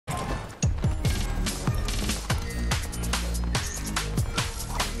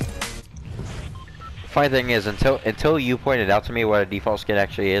funny thing is, until you pointed out to me what a default skin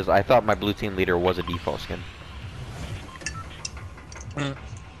actually is, I thought my blue team leader was a default skin. And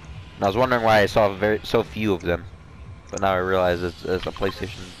I was wondering why I saw so few of them, but now I realize it's a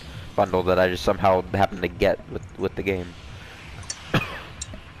PlayStation bundle that I just somehow happened to get with the game.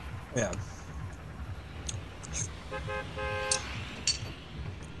 Yeah.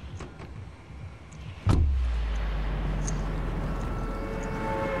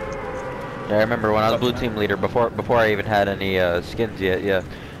 Yeah, I remember when I was blue team leader before I even had any skins yet. Yeah,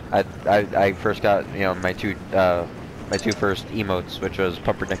 I first got my two first emotes, which was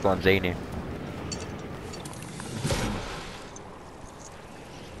Pumpernickel and Zany.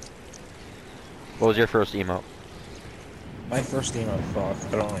 What was your first emote? My first emote, fuck,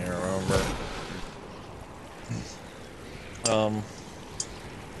 I don't even remember.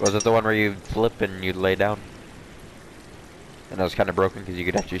 Was it the one where you flip and you lay down? And that was kind of broken because you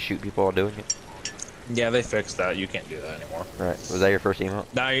could actually shoot people while doing it. Yeah, they fixed that. You can't do that anymore. Right. Was that your first emote?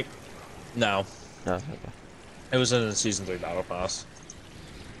 No. No. Okay. It was in the Season 3 Battle Pass.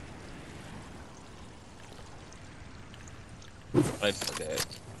 I forget.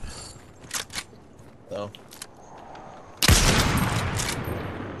 So.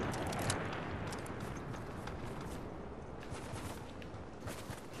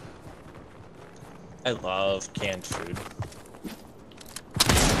 I love canned food.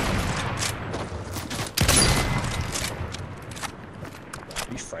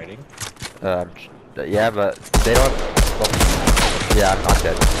 Are you fighting? Yeah, but they don't. Well, yeah, I'm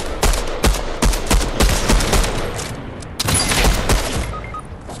dead.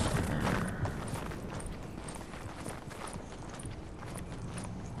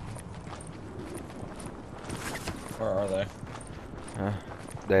 Where are they?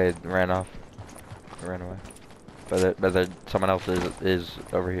 They ran off. They ran away. But someone else is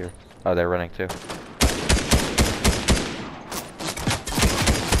over here. Oh, they're running too.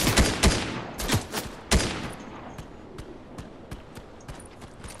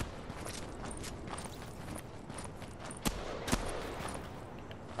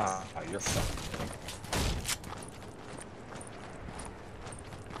 You're fucking.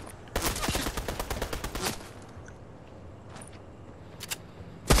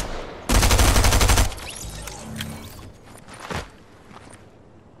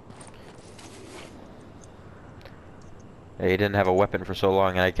 Yeah, he didn't have a weapon for so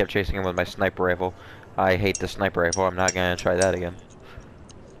long, and I kept chasing him with my sniper rifle. I hate the sniper rifle. I'm not gonna try that again.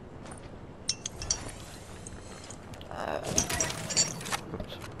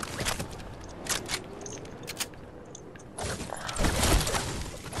 Oops.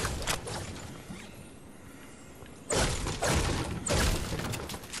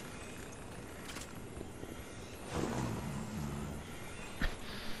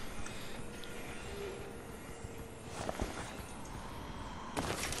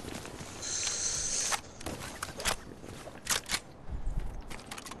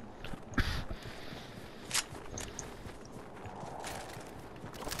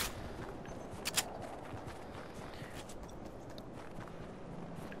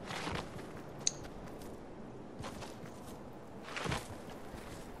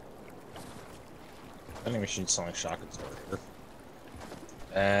 Vending machine selling shotguns over here.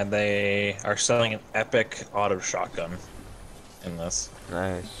 And they are selling an epic auto shotgun in this.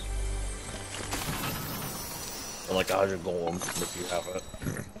 Nice. For like 100 gold if you have it.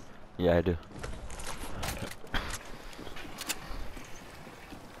 Yeah, I do.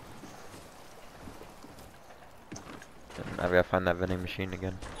 And I've got to find that vending machine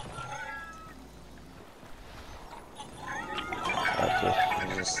again. That's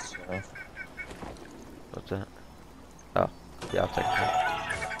this. What's that? Oh, yeah, I'll take that.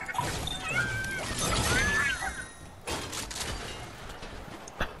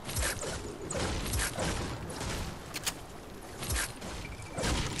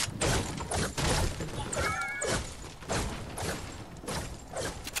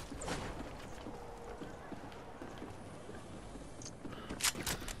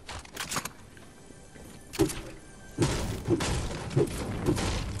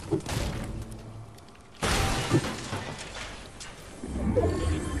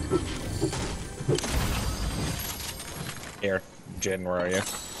 Here, Jaden, where are you?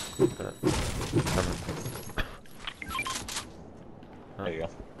 There you go.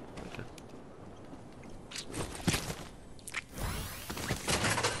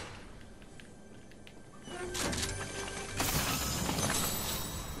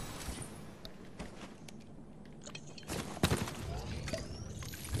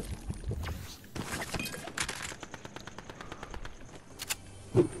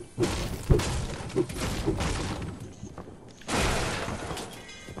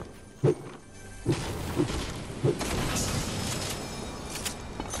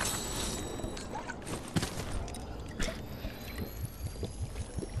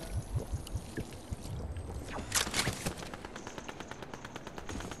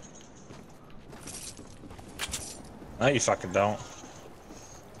 No, you fucking don't.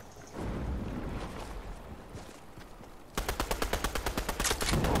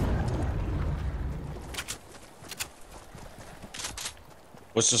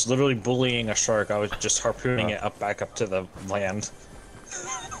 Was just literally bullying a shark. I was just harpooning it up back up to the land.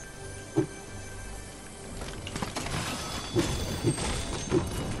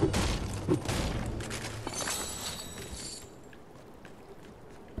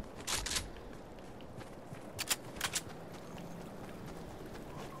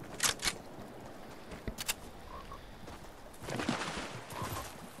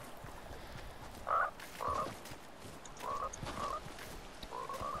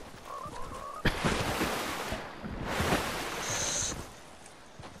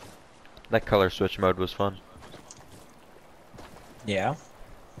 That color switch mode was fun. Yeah.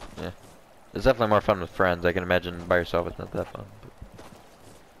 Yeah. It's definitely more fun with friends. I can imagine by yourself it's not that fun. But...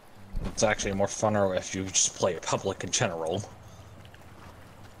 It's actually more funner if you just play public in general.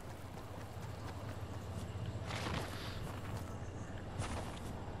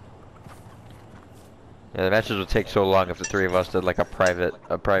 Yeah, the matches would take so long if the three of us did like a private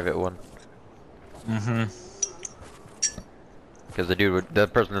one. Mm-hmm. Because the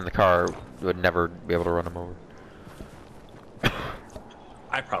person in the car would never be able to run him over.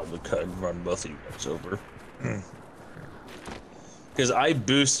 I probably could run both of you guys over. Because I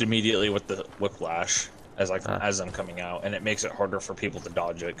boost immediately with the whiplash as I'm coming out, and it makes it harder for people to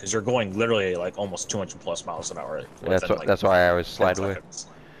dodge it because you're going literally like almost 200 plus miles an hour. Yeah, that's why I always slide away.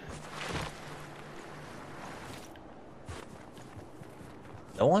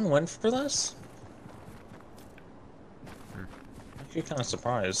 No one went for this? I'm actually kind of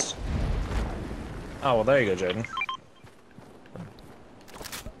surprised. Oh, well, there you go, Jaden.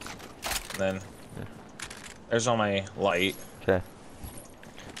 And then there's all my light. Okay.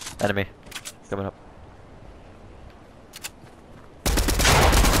 Enemy coming up.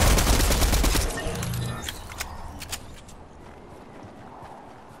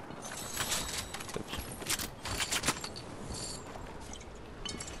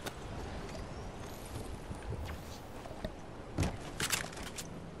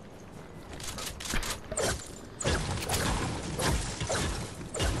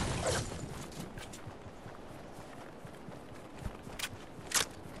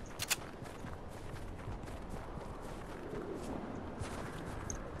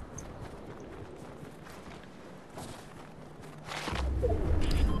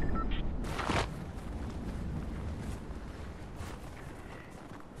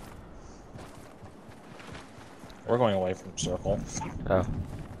 We're going away from circle. Oh.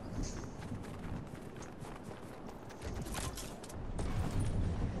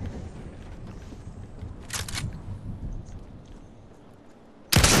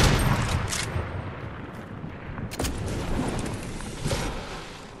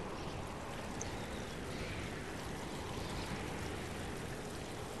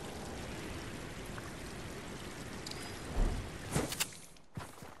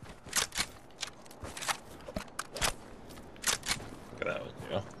 Look at that with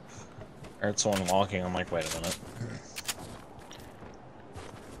you. I heard someone walking. I'm like, wait a minute.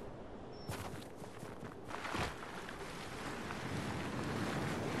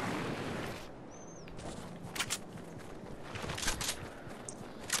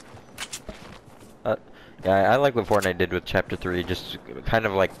 Yeah, I like what Fortnite did with Chapter 3, just kind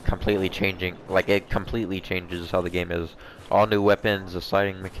of like completely changing, like it completely changes how the game is. All new weapons, the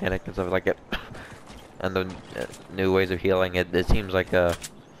sliding mechanic and stuff like it, and the new ways of healing. It seems like yeah,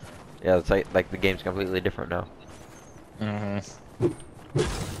 it's like the game's completely different now. Mm-hmm.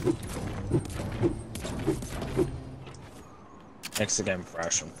 Makes the game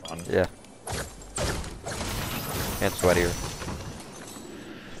fresh and fun. Yeah. And sweatier.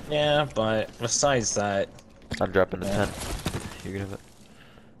 Yeah, but besides that... I'm dropping to 10. You can have it.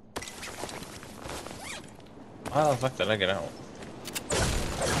 How the fuck did I get out?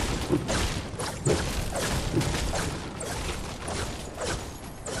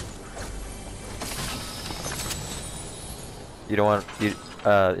 You don't want...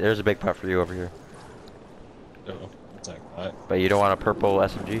 there's a big pot for you over here. Oh, I'll take that. But you don't want a purple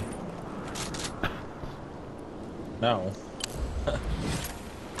SMG? No.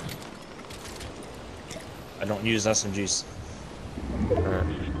 I don't use SMGs. Alright.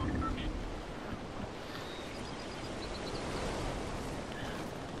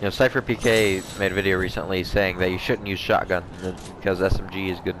 You know, Cypher PK made a video recently saying that you shouldn't use shotgun because SMG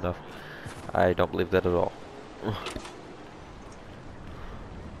is good enough. I don't believe that at all.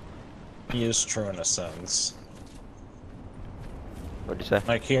 He is true in a sense. What'd you say?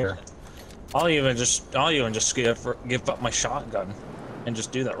 Like here. I'll even just give up my shotgun and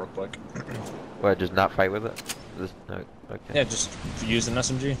just do that real quick. What, just not fight with it? No, okay. Yeah, just use an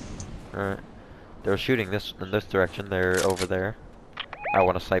SMG. Alright. They're shooting this in this direction. They're over there. I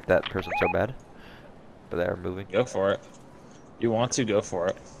want to snipe that person so bad. But they're moving. Go for it. You want to, go for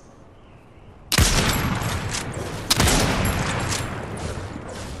it.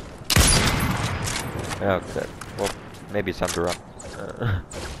 Okay. Well, maybe it's time to run.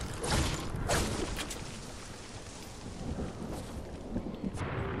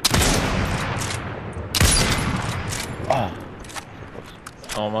 Oh.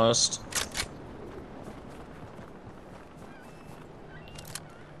 Almost.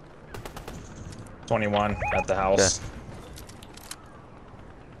 $21 at the house. Okay.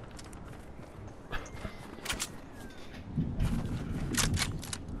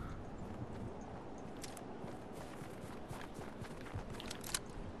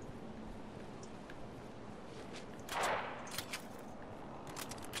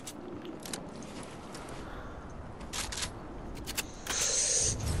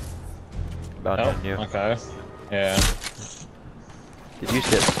 Bound on you. Okay. Yeah. Did you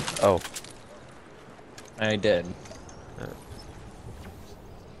sit? Oh. I did.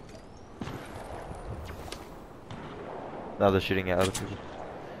 Now they're shooting at other people.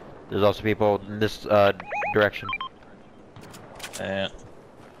 There's also people in this direction. Yeah.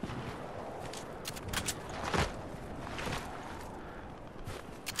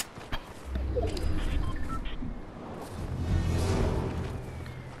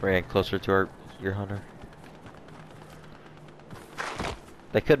 We're getting closer to your hunter.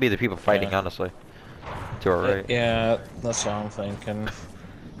 They could be the people fighting, honestly. To our right. Yeah, that's what I'm thinking.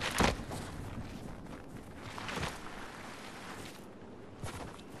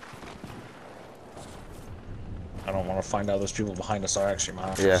 I don't want to find out those people behind us are actually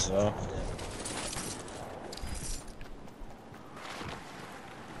monsters, Yeah. so.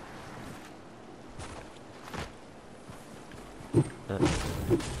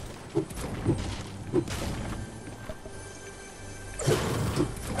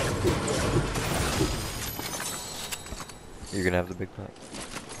 You're gonna have the big fight.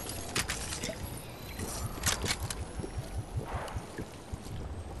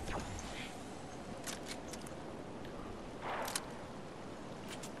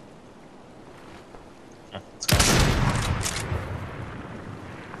 Let's go.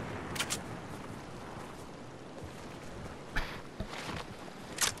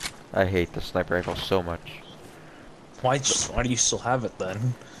 I hate the sniper rifle so much. Why do you still have it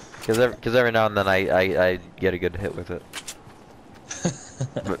then? Cause every now and then I get a good hit with it.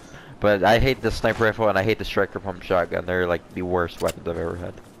 but I hate the sniper rifle and I hate the striker pump shotgun. They're like the worst weapons I've ever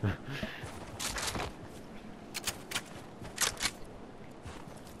had.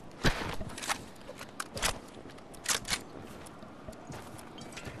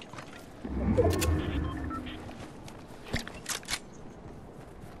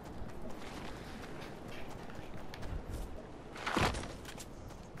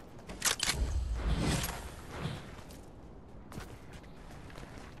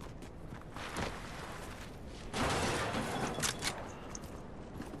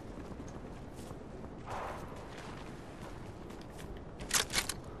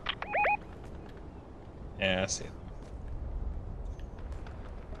 Yeah, I see.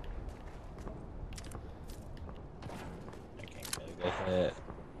 I can't really go hit.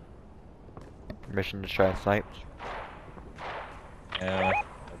 Mission to try and snipe. Yeah, right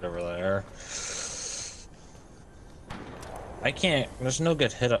over there. I can't. There's no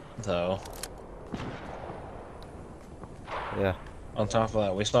good hit up though. Yeah. On top of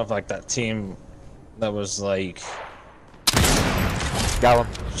that, we still have like that team that was like. Got one.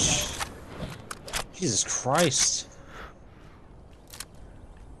 Jesus Christ.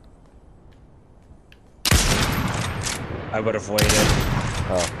 I would have waited.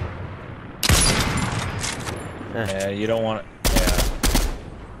 Oh. Yeah, you don't want it. Yeah.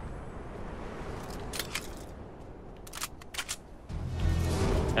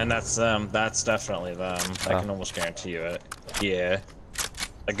 And that's them. That's definitely them. I can almost guarantee you it. Yeah.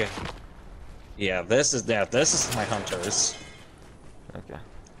 Like, yeah, this is my hunters. Okay.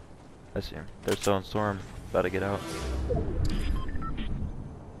 I see him. They're still in storm. About to get out.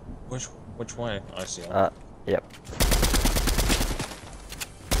 Which way? I see them. Yep.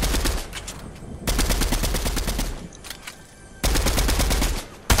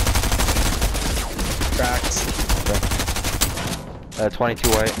 Cracked. Okay. 22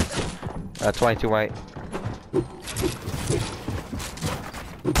 white. 22 white.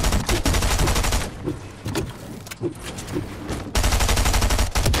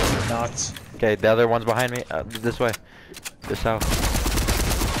 Knocked. Okay, the other one's behind me. This way. This house.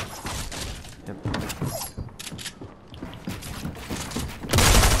 Yep.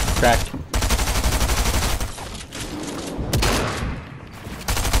 Cracked.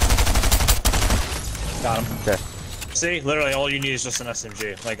 Got him. Okay. See, literally all you need is just an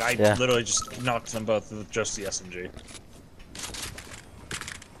SMG. Like, I Yeah. literally just knocked them both with just the SMG.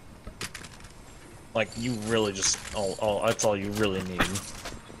 Like, you really just, that's all you really need.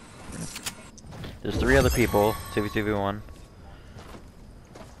 There's 3 other people. 2v2v1.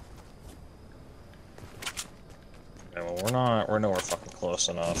 Yeah, well, we're nowhere fucking close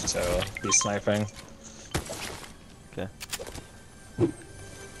enough to be sniping. Okay.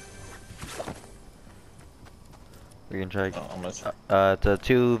 We can try. It's a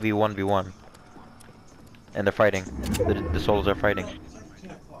 2v1v1. And they're fighting. The souls are fighting.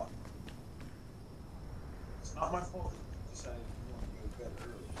 It's not my fault. Decided you want to go to bed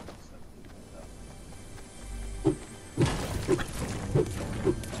early.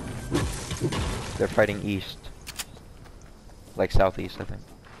 They're fighting east. Like southeast, I think.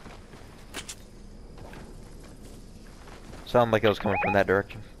 Sounded like it was coming from that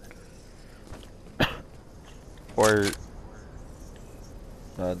direction. Or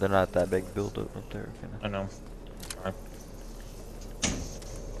they're not that big build up there. Kinda. I know. Alright.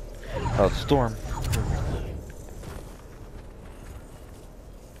 Oh, storm.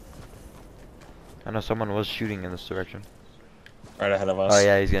 I know someone was shooting in this direction. Right ahead of us. Oh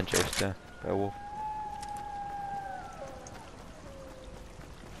yeah, he's getting chased. Yeah, by a wolf.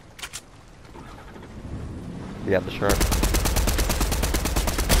 Yeah, the shark.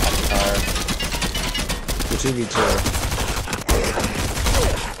 The 2v2.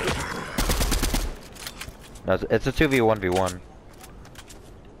 No, it's a 2v1v1.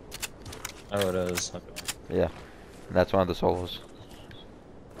 Oh, it is. Okay. Yeah, and that's one of the solos.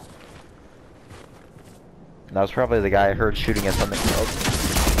 And that was probably the guy I heard shooting at something else.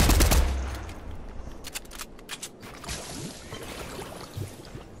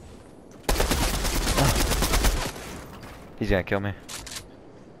 He's gonna kill me.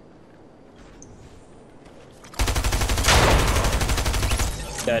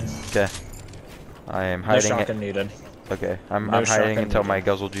 Dead. Okay. I am No hiding shotgun needed. Okay, I'm No hiding shotgun until my needed.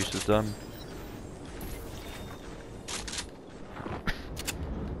 guzzle juice is done.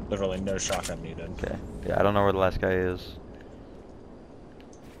 Literally no shotgun needed. Okay. Yeah, I don't know where the last guy is.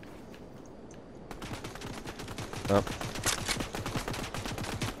 Oh.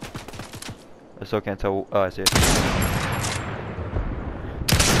 I still can't tell. Oh, I see it.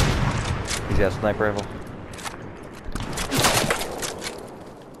 He's got a sniper rifle.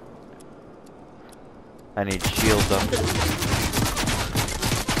 I need shield up.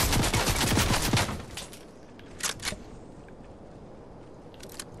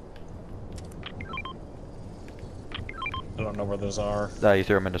 I don't know where those are. You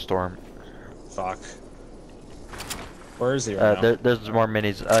threw him in the storm. Fuck. Where is he right now? There's more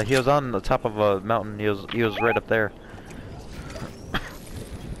minis. He was on the top of a mountain. He was right up there.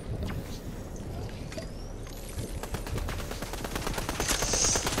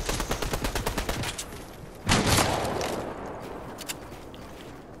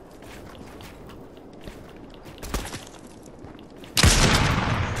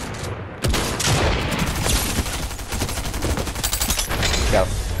 Go.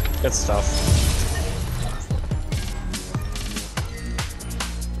 Good stuff.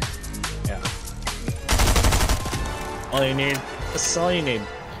 Yeah. All you need. This is all you need.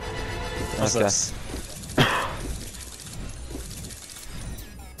 What's Okay. this?